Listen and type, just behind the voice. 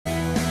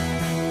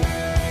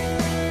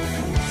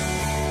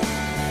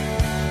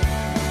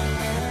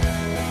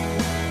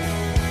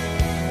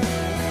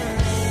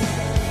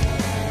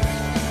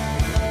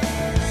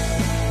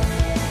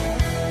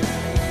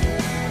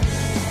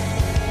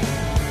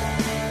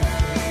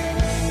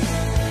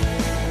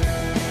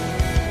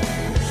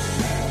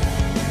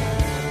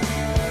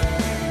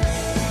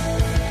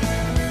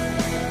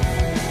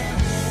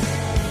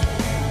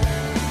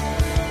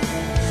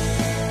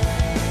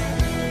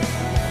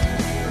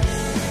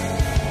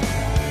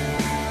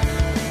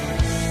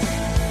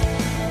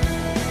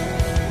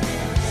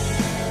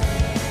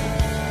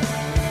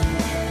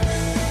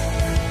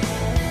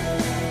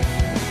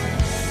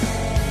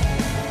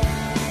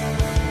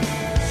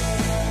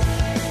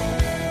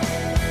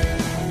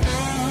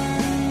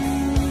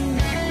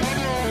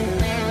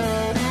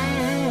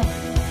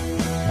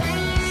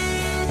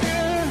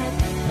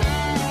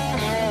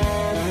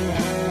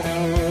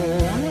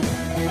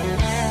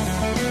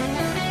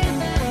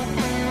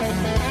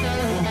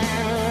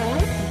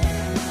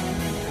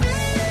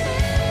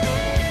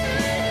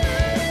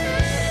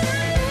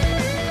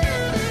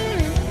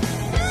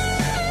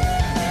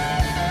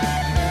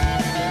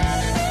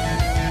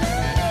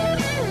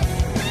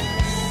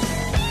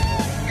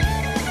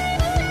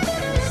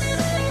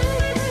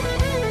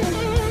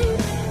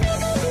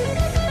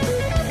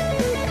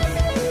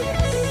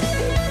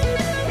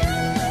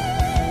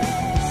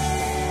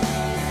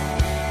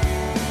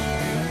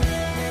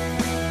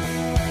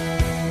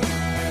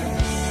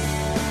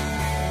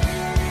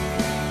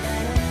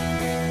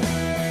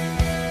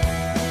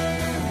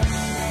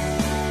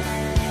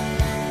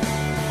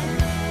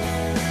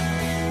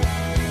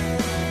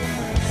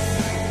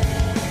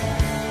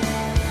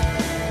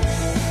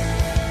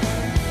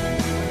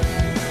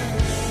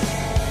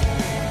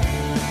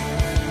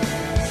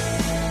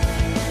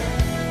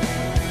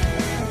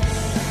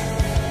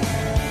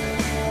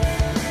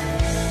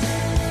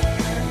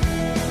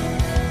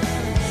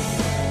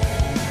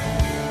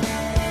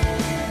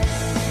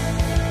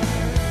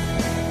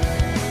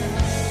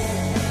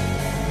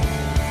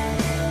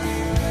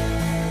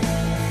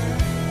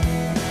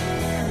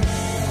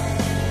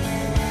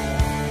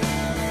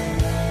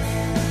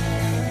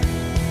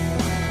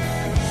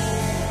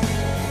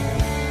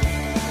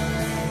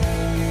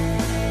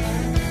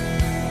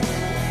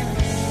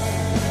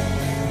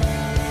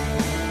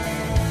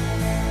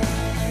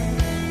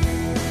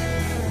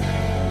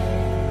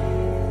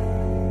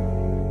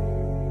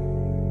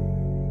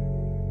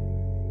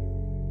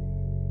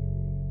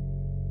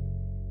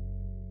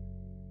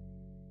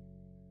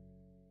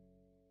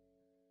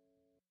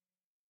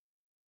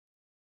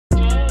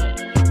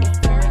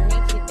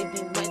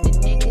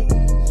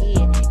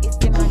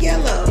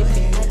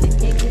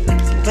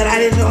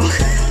didn't know.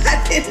 I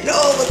didn't know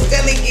it was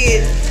gonna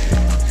get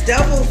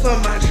double for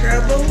my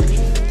trouble.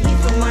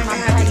 Oh my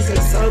God, these are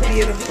so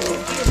beautiful.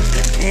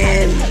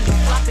 And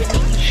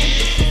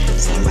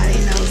somebody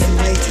knows the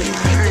way to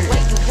my heart.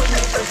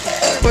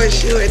 For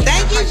sure.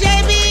 Thank you,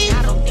 JB.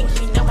 I don't think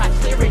she know how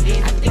clear it is.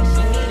 I think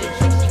she need a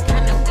trick. She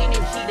got no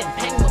energy to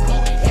hang with me.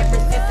 Ever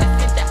since I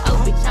sent the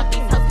old bitch out,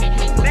 these hoes can't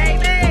hang with me.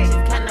 These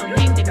bitches got no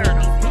name to me.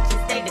 These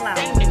bitches stay the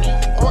same to me.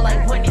 All I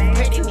want is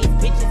credit. These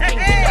bitches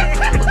can't get no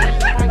time with me.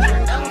 Find your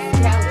own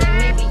style and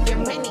maybe your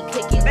money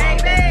could get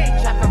longer.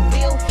 Drop a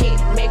real hit,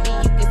 maybe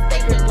you can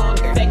stay here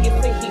longer. Vegas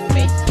say he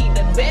fish, he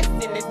the best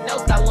and his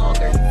nose got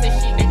longer. Says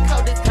she the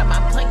coldest, got my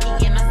punky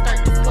and I start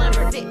to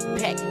slumber. Sit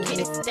back, get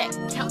a stack,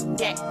 count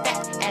that,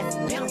 fat ass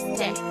bounce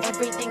that.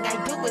 Everything I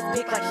do is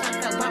big like shots,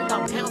 so I'm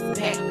gon' bounce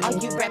back. All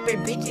you rapper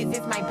bitches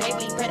is my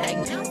baby, but I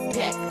bounce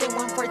back. Then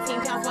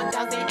 114 pounds,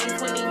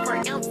 1,820 for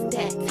ounce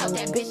that. Tell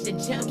that bitch to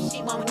jump,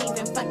 she won't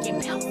even fucking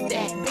bounce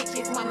that.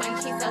 Bitches want my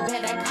keys so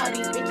bad I call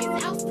these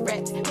bitches house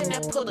rats. When I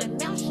pull a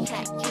mouse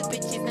track, you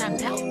bitches not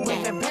bout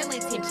that. With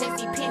Burlington,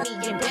 Jesse Penny,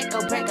 and Becco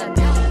brag about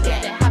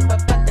that. To hop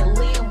up out the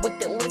limb with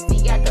the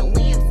Lucy out the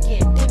limb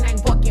skin. Then I'm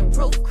walking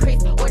roof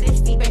Chris or the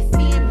CBS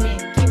man.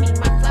 Give me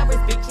my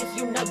flowers, bitches,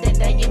 you know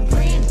that I am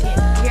Brandon.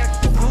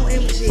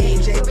 OMG,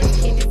 JB.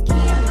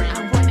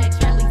 I wanna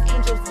Charlie's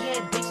Angels, yeah,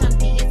 bitch, I'm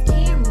DS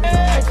Cameron.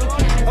 Heard you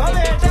can't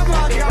Allez,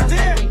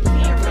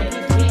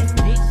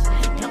 bitch,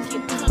 don't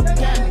get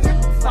pumped up.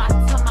 Fought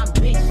to my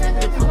bitch,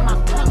 look on my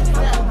pumps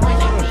up. When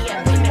I be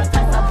up in the place,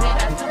 I bet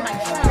I told my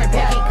truck. Her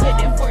baby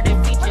couldn't afford the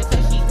feature, so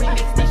she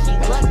remixed and she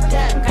lucked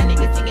up. Got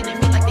niggas singing to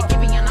me like they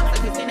giving on off,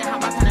 like you seen it, how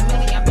I kinda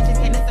million. Bitches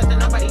can't listen to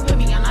nobody put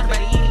me on,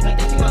 nobody eating me.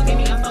 That you gon' give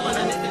me on solo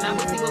on this, and I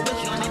will see what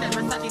Willie on it. That's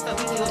Versace, so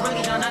easy was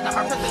really done. I got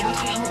her person, we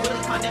can't who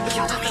really caught that bitch.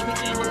 Just like we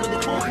can't who really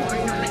cool.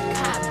 On the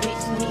cop,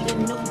 bitch, need a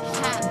new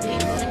job,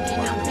 bitch.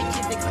 Looking on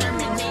bitches,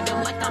 exterminate them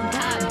like I'm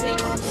God,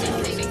 bitch. She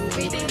say they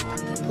spit it,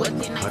 well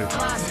then I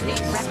fly,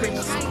 bitch. Rapper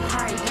try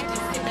hard, I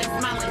just sit there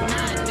smiling,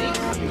 nah, bitch.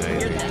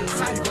 You're that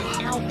hard way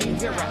out and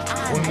you're an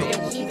odd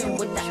bitch. Even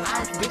with the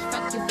odds, bitch,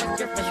 fuck you, fuck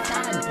your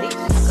facade, bitch.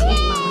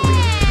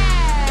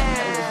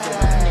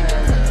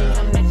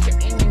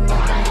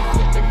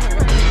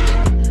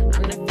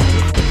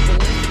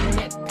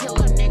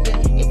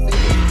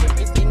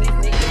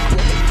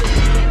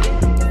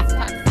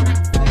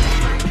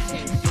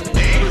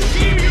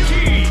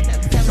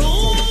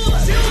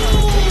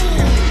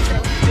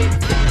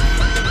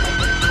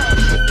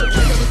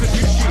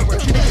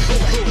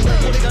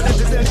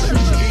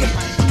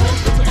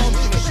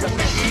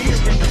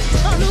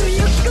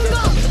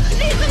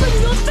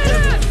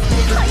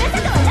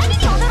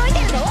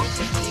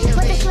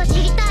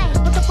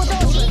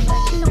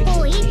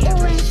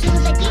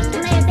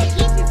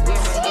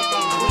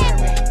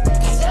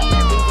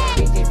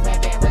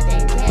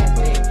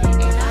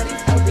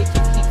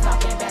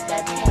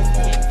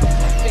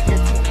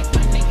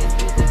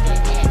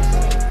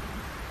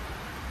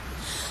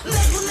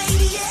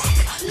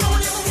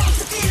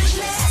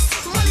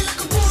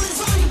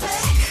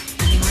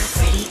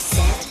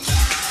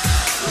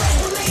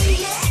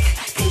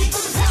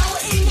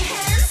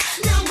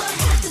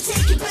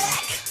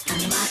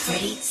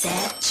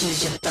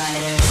 Choose your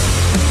fighter.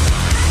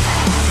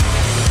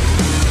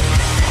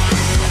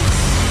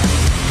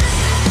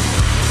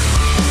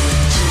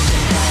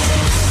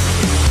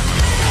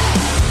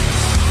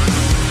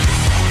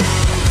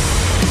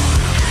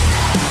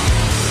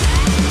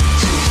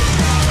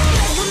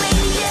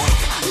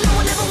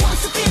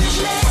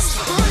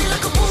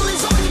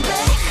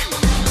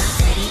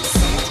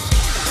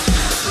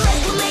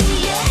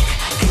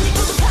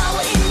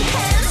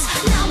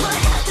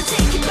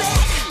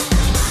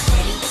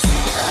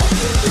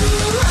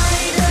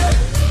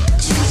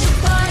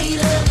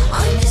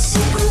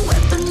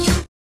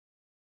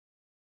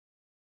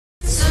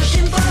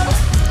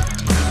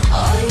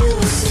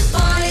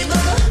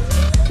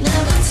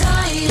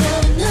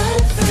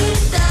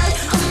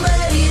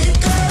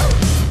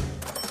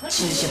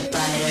 Choose your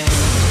fighter.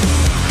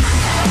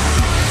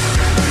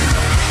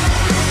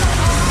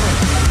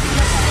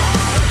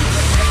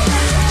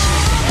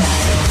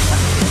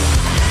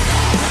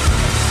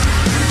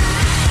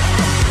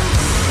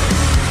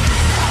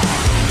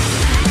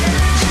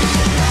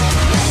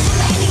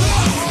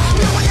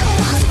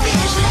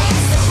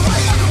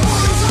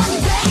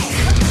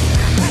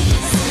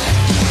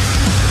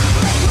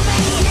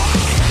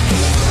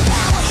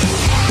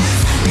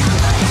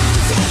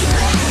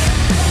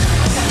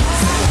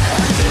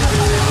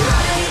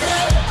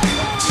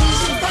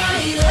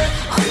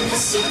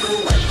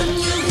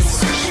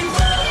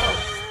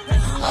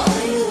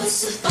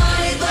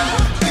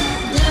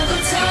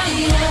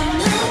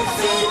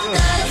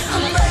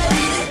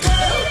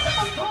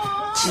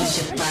 Choose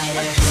your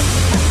fighter.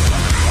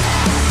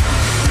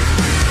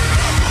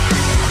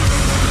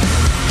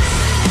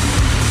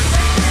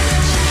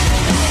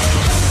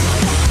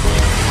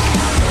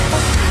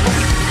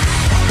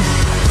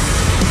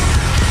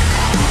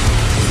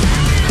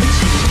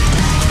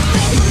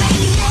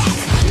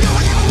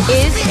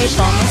 Is a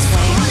boneless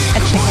wing a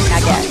chicken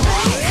nugget?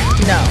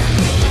 No.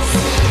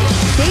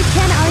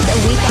 10 hours a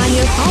week on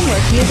your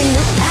homework using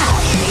this app.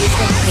 I used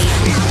to hate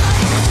it.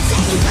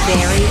 It was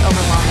very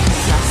overwhelming and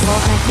stressful,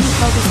 and I couldn't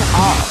focus at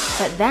all.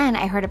 But then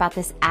I heard about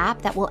this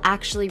app that will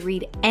actually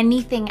read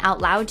anything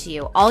out loud to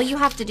you. All you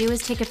have to do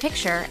is take a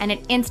picture, and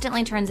it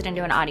instantly turns it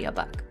into an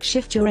audiobook.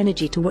 Shift your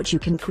energy to what you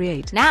can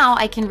create. Now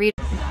I can read.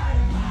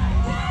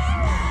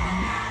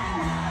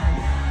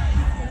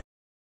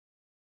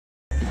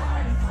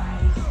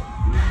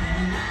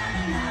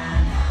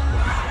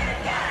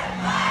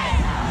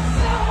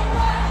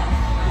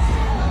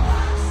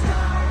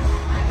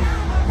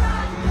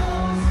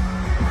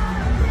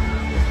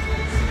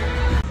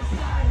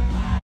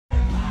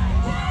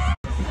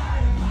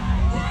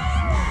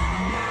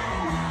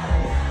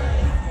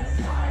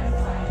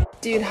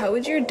 Dude, how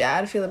would your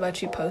dad feel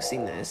about you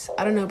posting this?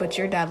 I don't know, but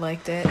your dad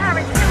liked it.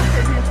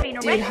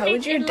 Dude, how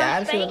would your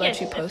dad feel about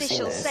you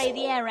posting this? Say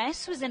the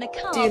heiress was in a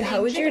car Dude,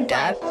 how would your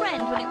dad...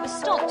 friend when it was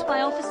stopped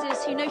by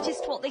officers who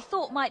noticed what they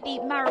thought might be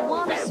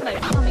marijuana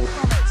smoke coming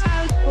from it.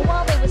 But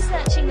while they were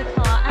searching the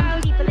car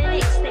and the people in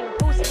it, they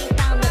reportedly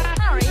found that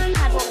Paris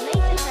had what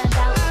later turned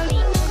out to be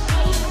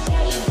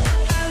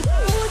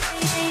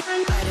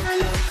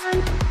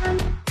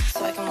So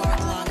I can work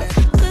longer.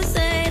 Could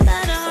say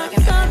that I'm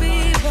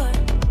sorry, but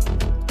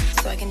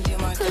so I can do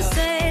more. Could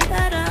say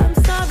that I'm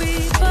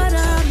sorry, but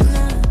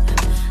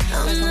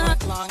I'm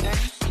not longer.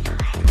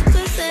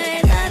 Could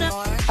say that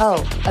I'm...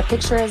 Oh, a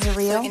picture is a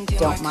reel?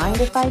 Don't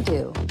mind if I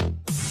do.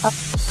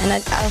 And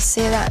I'll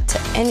say that to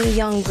any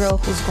young girl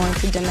who's going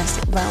through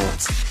domestic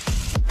violence.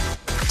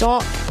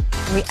 Don't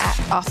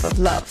react off of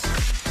love.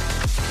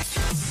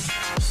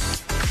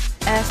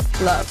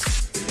 F love.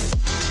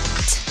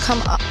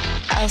 Come up.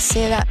 I'll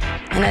say that,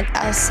 and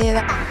I'll say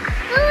that.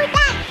 Who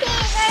that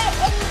finger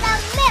in the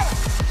mirror?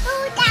 Who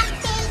that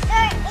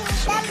finger in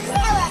the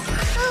mirror?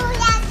 Who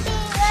that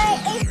finger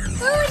is?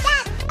 Who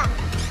that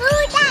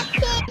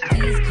finger?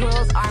 These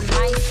girls are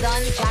my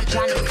son,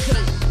 Johnny K,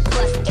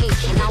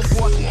 +8, and I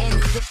walk in.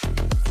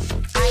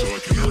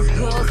 These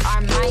girls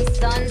are my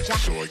son,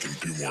 so I can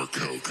do more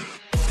coke.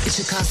 It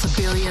should cost $1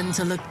 billion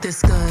to look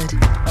this good.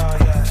 Oh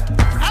yeah.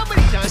 How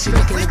many times do you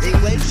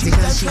think she's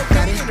done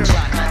cocaine in her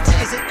life?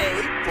 Is it A,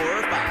 4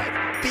 or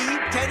 5, B,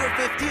 10 or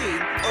 15,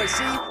 or C,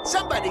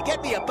 somebody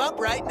get me a bump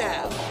right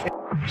now?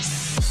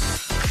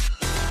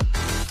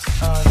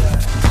 Oh yeah.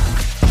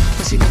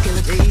 But she make it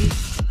look E.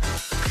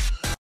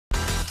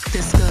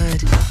 This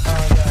good.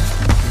 Oh yeah.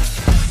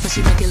 But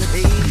she make it look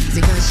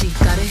easy because she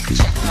got it.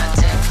 Check my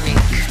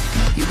technique.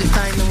 You can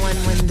find the one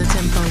when the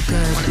tempo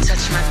good. Wanna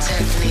touch my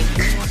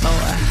technique? 4,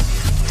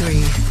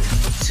 3,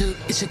 2.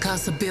 It should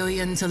cost $1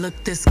 billion to look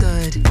this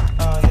good.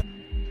 Oh yeah.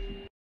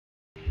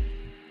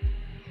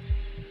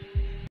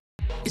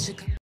 It should.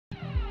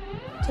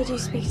 Did you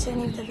speak to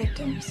any of the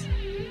victims?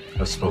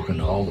 I've spoken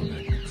to all the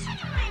victims.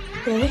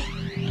 Really?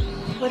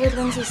 What did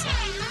Lindsay say?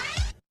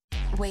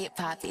 Wait,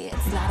 Poppy,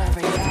 it's not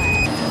over yet.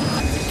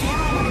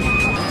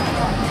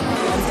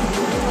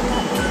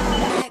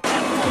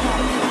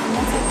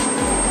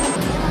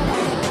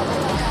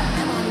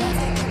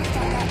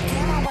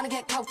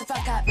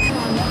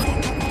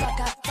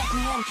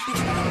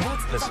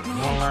 Listen, you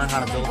want to learn how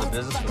to build a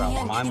business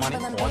without my money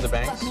or the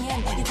banks or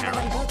your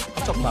parents?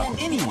 I'm talking about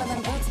anyone. I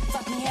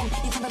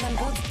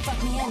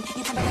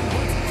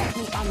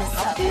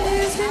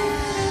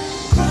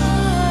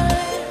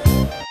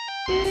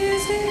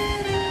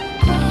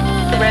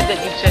read that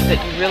you said that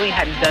you really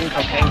hadn't done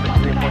cocaine but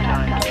 3 or 4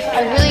 times.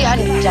 I really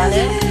hadn't done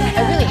it.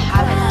 I really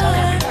haven't done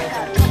it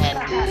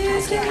more than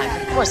 10, 15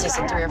 times. Of course, I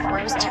said 3 or 4.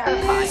 I was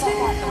terrified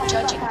of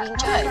judging, being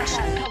judged.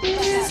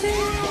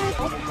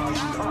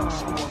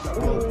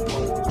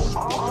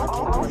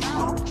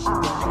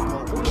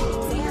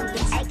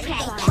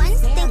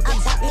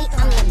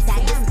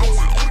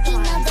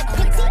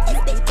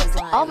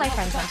 All my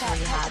friends went to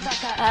rehab,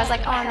 and I was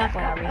like, oh, I'm not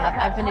going to rehab.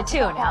 I've been to 2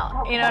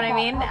 now. You know what I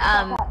mean?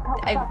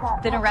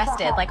 I've been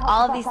arrested. Like,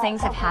 all of these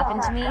things have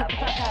happened to me.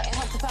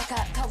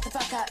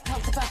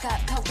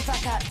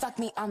 Fuck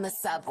me on the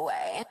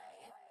subway.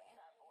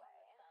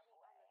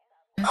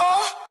 I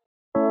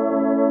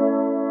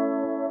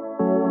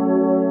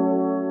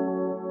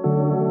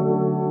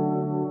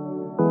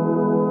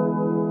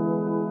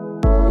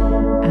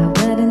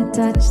wouldn't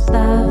touch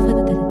love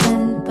with a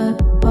 10-foot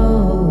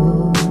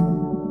pole.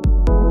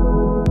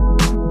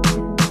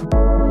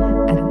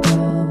 I'd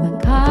throw my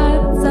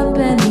cards up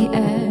in the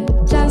air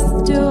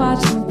just to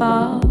watch them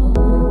fall.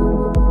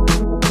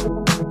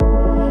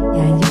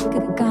 Yeah, you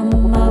could come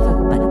over,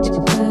 but you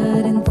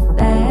couldn't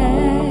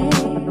stay.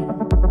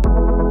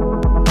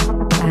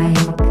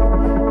 Like,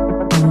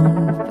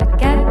 don't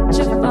forget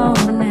your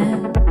phone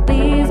and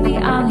please be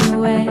on your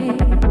way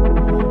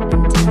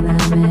until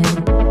I'm in.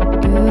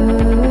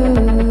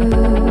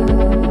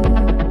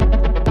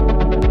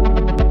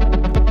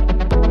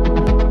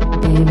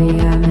 Baby,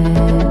 I'm in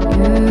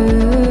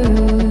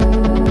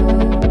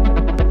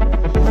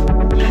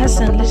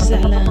حسن ليش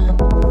زعلان؟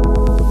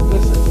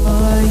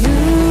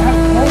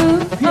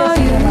 for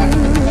you.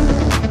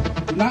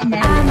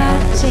 I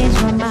might change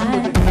my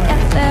mind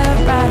at the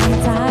right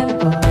time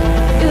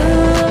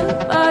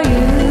for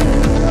you.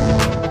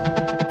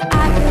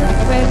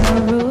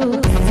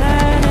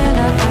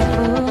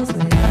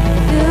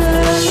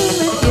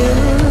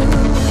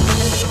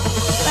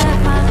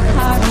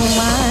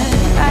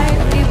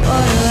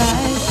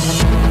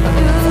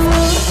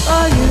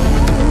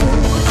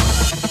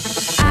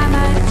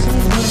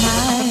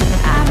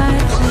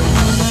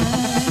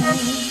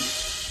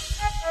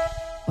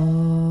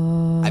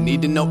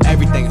 Need to know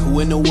everything,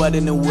 who and the what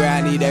and the where, I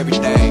need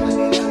everything.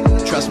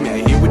 Trust me, I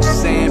hear what you're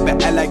saying,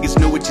 but act like it's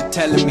new what you're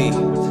telling me.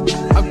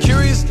 I'm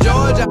curious,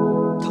 George.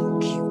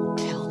 Don't you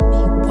tell me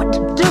what to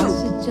do. I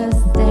should just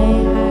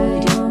stay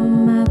high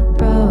on my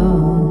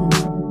throne.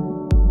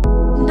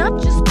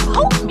 Not just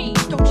hold me.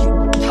 Don't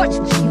you touch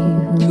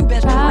me. You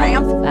best pray.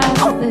 I'm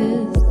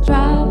fastest,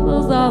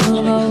 travels all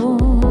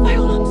alone.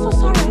 Viola, I'm so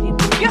sorry. I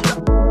didn't hear.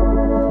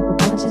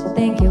 What you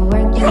think you're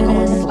working? You're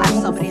gonna slap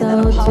somebody and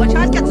then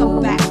apologize. Get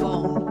some backbone.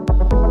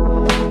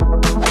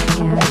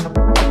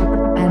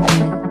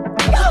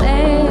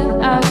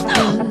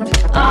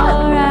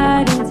 All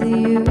right into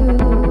you.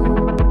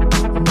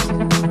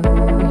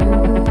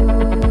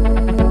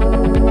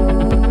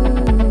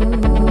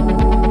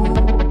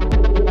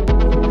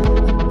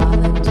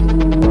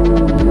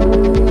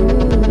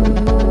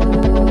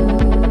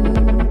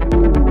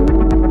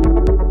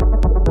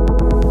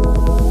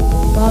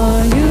 For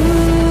you,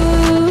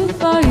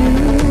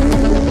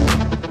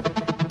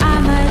 I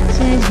might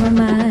change my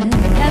mind,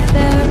 get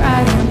there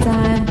right on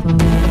time.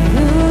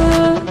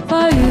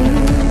 For you,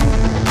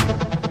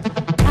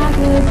 I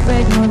could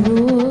break my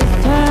rules,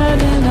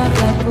 turning up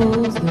like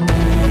fools.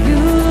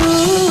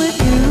 With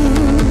you,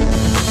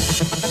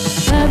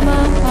 let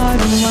my heart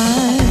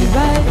unwind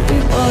right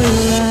before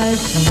your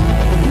eyes.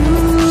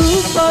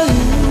 For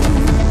you,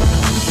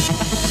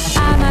 I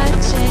might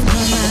change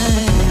my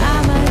mind, I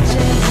might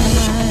change my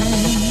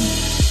mind.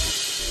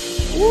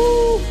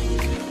 Woo!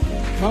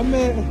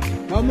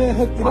 My man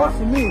hooked it up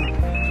for me.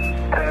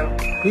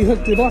 He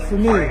hooked it up for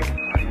me.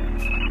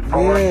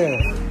 Yeah.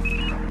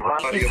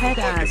 If Head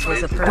Eyes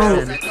was a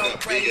person.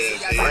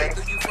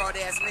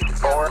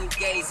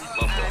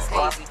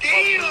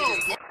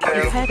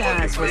 If Head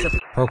Eyes was a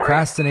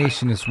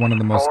Procrastination is one of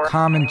the most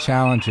common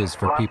challenges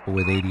for people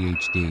with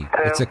ADHD.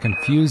 It's a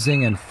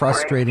confusing and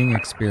frustrating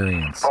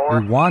experience.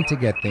 We want to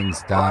get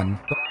things done,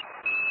 but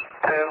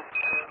 2,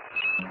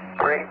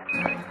 3,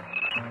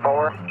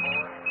 4,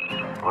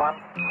 1,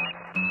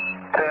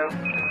 2,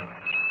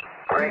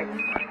 3,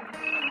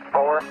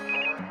 4.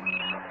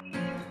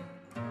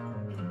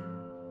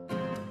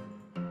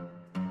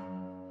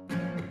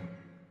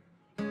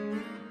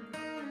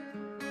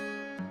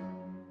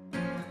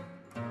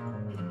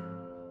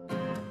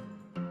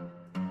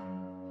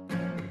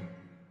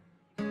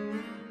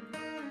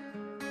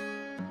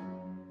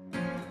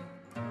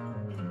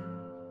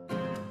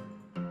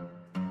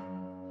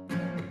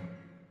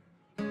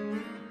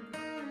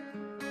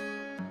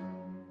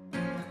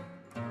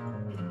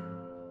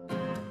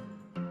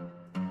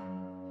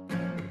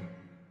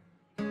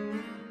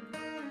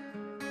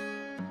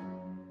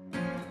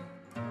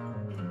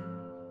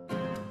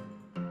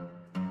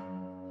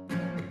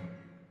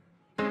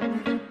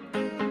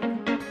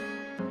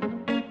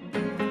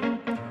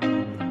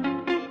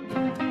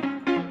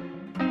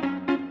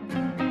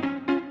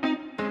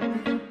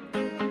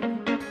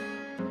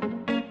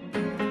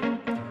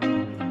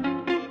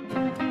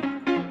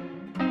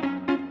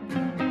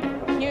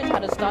 Here's how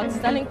to start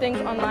selling things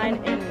online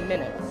in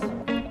minutes.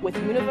 With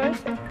Universe,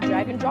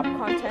 drag and drop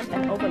content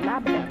and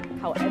overlap them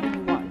however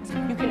you want.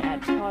 You can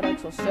add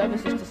products or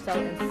services to sell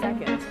in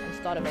seconds and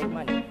start to make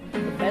money. The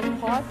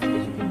best part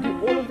is you can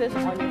do all of this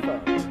on your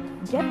phone.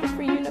 Get the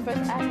free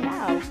Universe app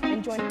now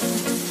and join.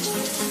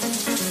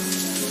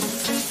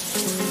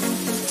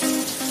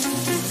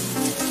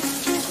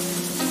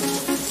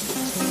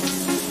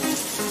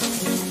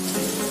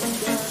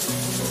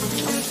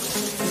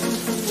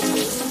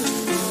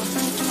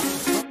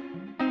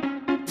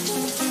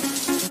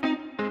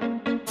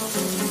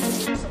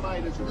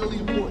 Really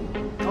important.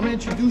 I'm gonna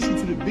introduce you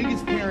to the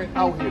biggest parent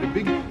out here,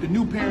 the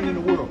new parent in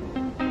the world.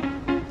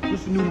 This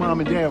is the new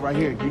mom and dad right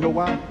here. You know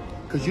why?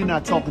 Because you're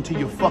not talking to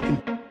your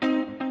fucking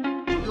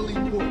really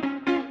important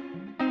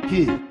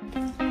kid.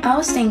 I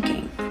was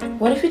thinking,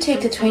 what if you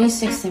take the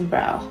 2016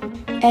 brow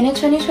and the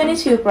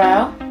 2022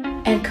 brow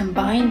and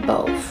combine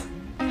both?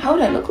 How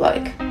would that look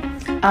like?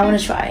 I wanna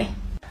try.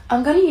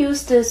 I'm gonna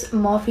use this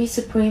Morphe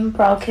Supreme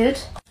Brow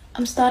Kit.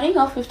 I'm starting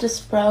off with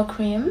this brow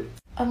cream.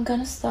 I'm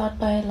gonna start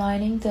by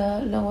lining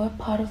the lower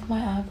part of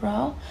my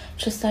eyebrow,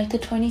 just like the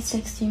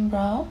 2016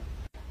 brow.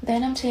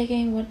 Then I'm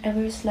taking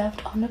whatever is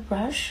left on the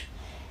brush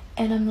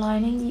and I'm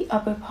lining the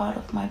upper part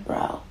of my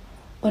brow,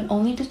 but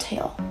only the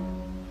tail.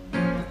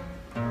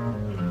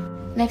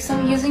 Next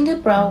I'm using the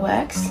brow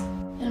wax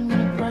and I'm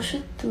gonna brush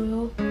it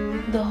through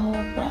the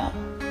whole brow.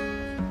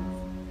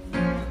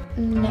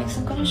 Next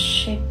I'm gonna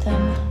shape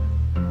them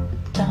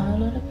down a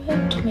little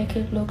bit to make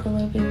it look a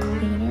little bit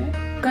cleaner.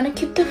 I'm gonna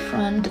keep the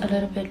front a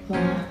little bit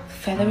more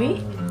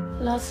feathery.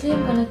 Lastly,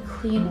 I'm gonna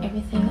clean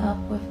everything up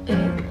with a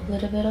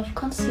little bit of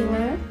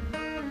concealer.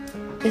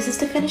 This is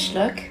the finished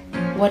look.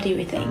 What do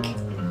you think?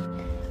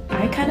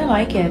 I kinda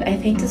like it. I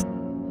think this...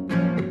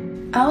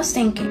 I was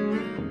thinking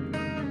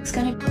it's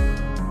gonna...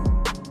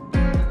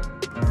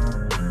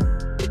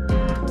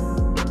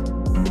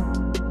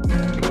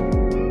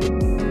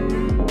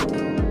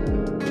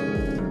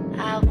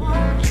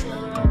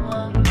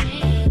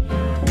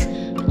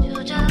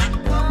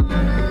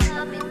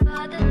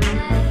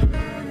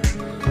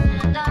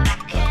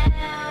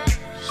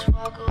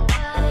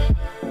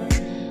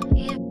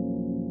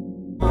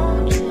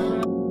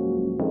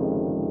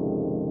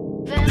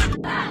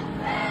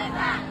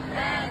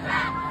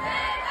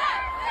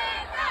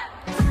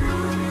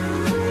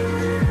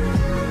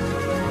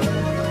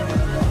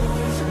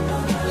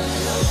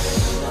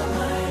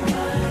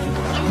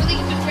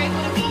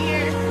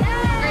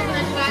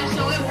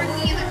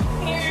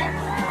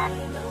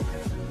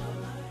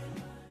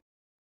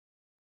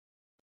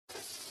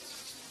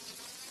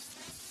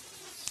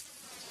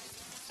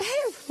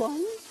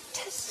 one.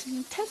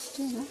 Testing,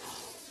 testing.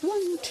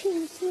 1,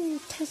 2, 3,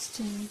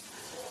 testing.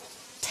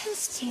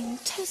 Testing,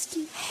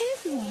 testing. Hey,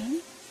 everyone.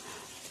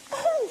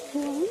 Hey,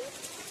 everyone.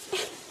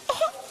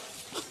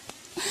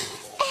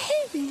 Hey,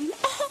 everyone.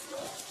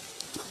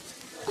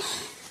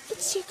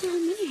 It's your girl,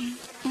 Minnie.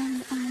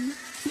 And,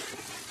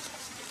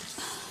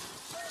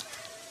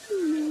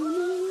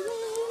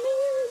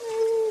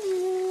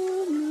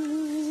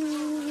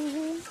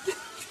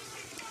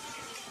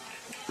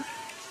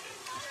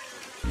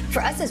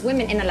 For us as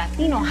women in a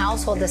Latino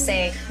household to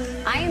say,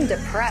 I am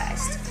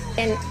depressed,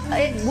 and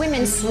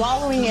women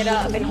swallowing it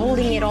up and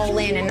holding it all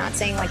in and not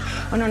saying like,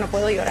 oh no, no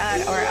puedo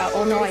llorar, or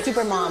oh no, I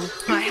super mom.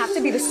 I have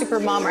to be the super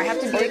mom, or I have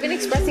to be. Or even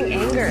expressing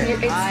anger.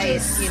 Yeah.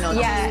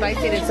 Despite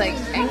it, it's like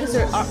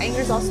anger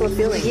is also a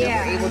feeling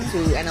that we're able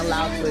to and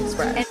allowed to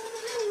express. And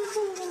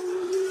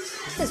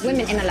as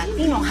women in a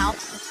Latino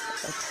house.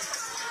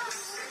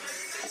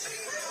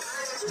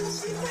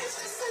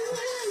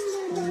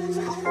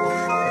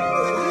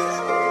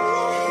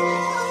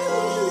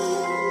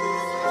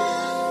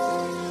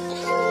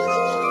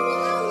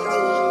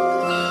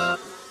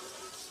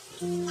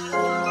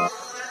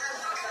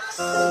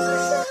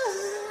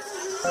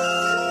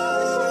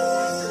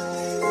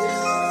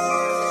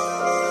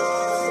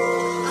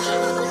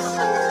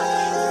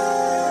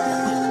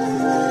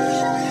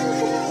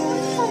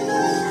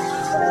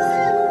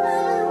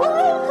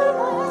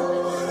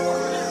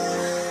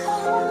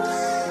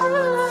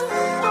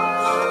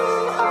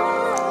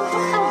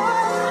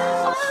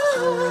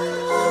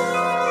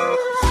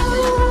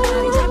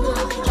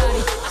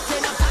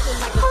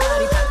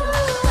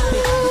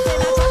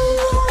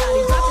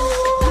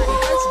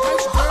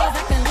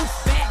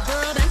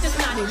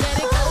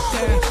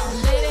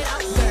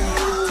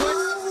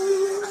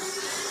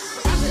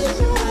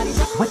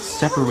 What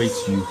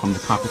separates you from the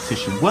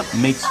competition? What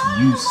makes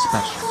you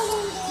special?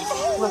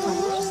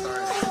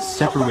 What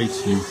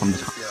separates you from the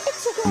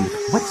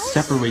What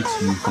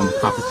separates you from the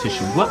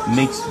competition? What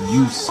makes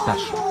you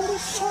special?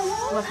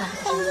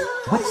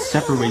 What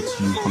separates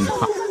you from the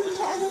competition?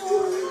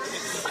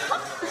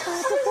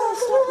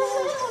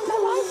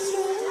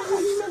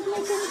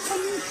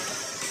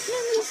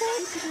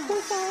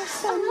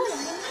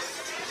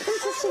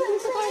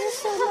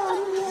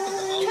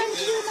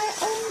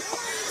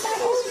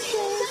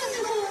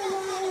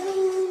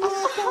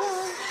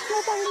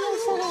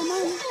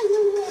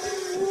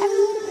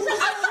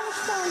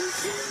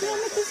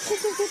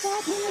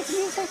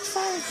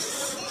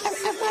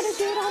 I've got to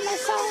do it all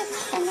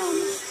myself, and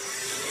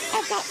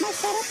I've got my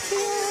setup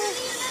here,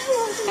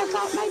 I've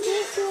got my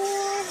juice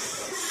here,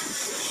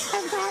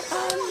 I've got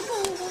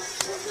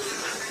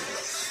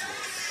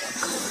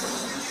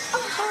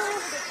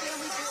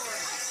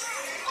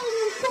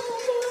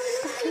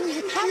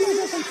the camera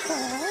doesn't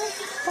fall,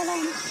 but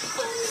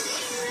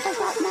I've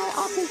got my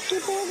office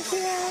keyboard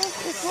here,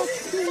 it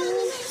helps me.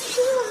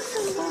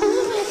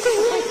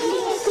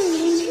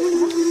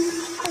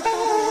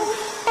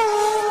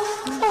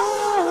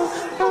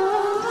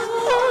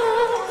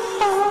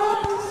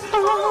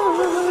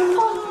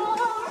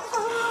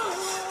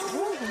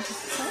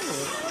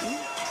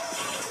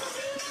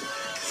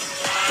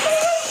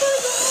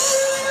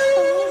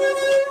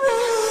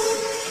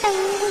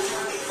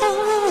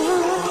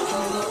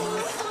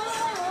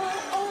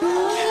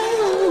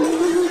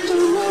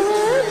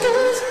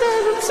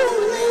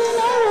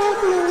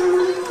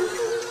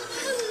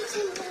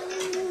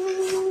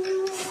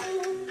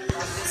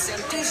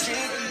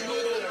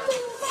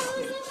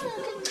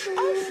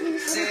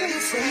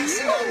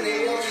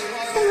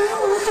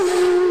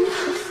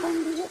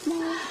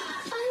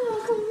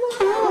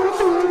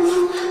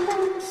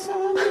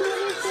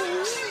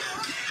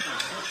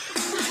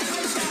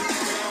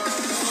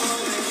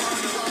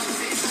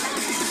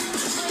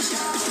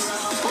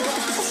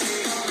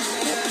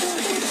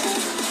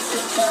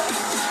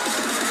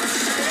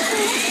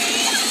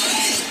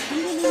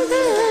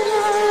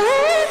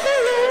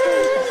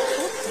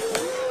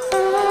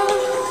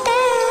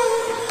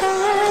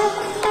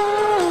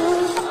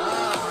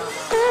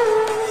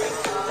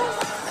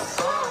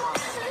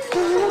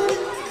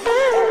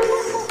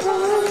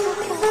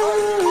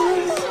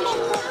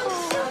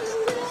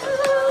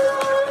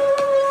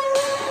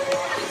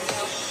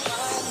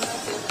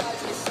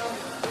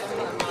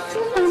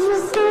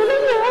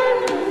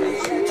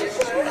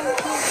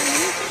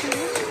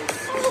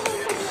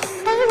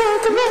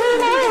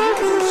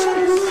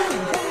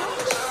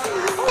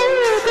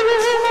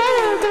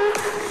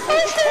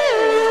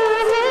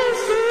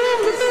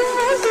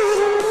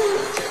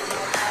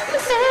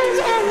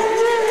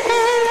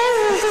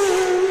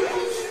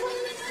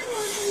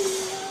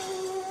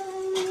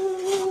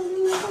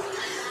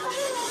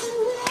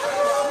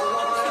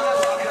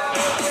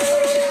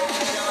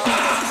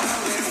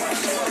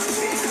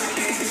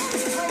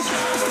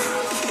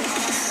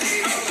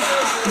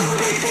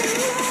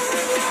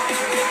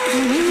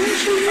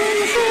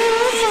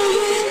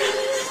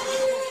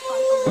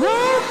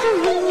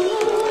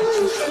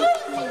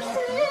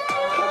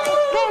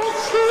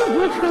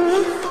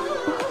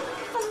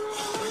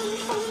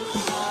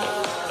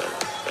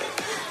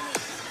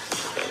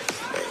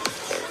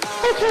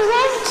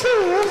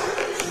 Sometimes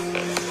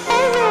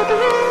I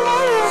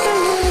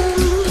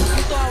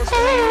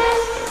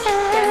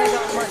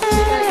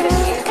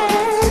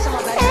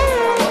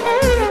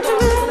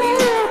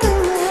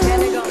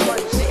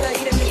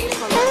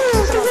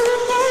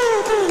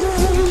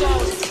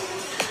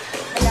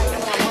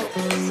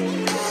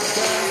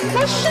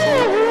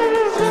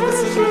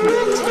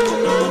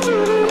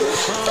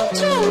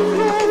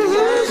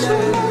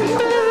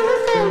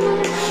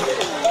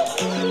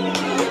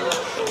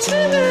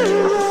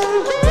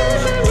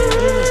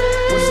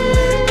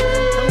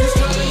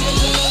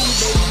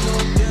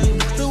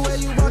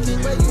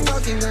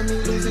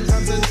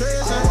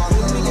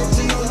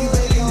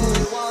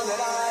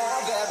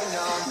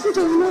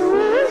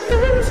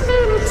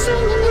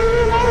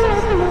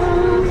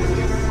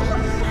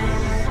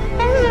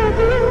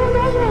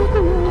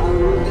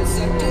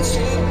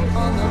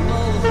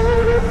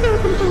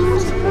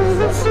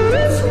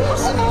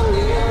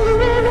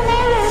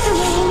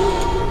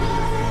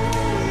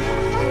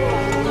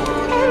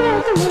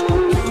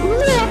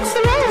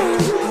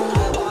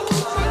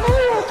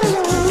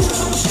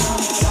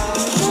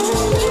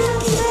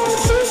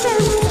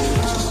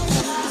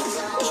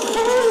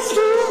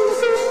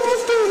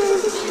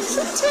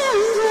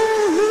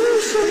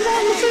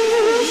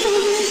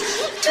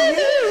wish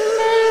I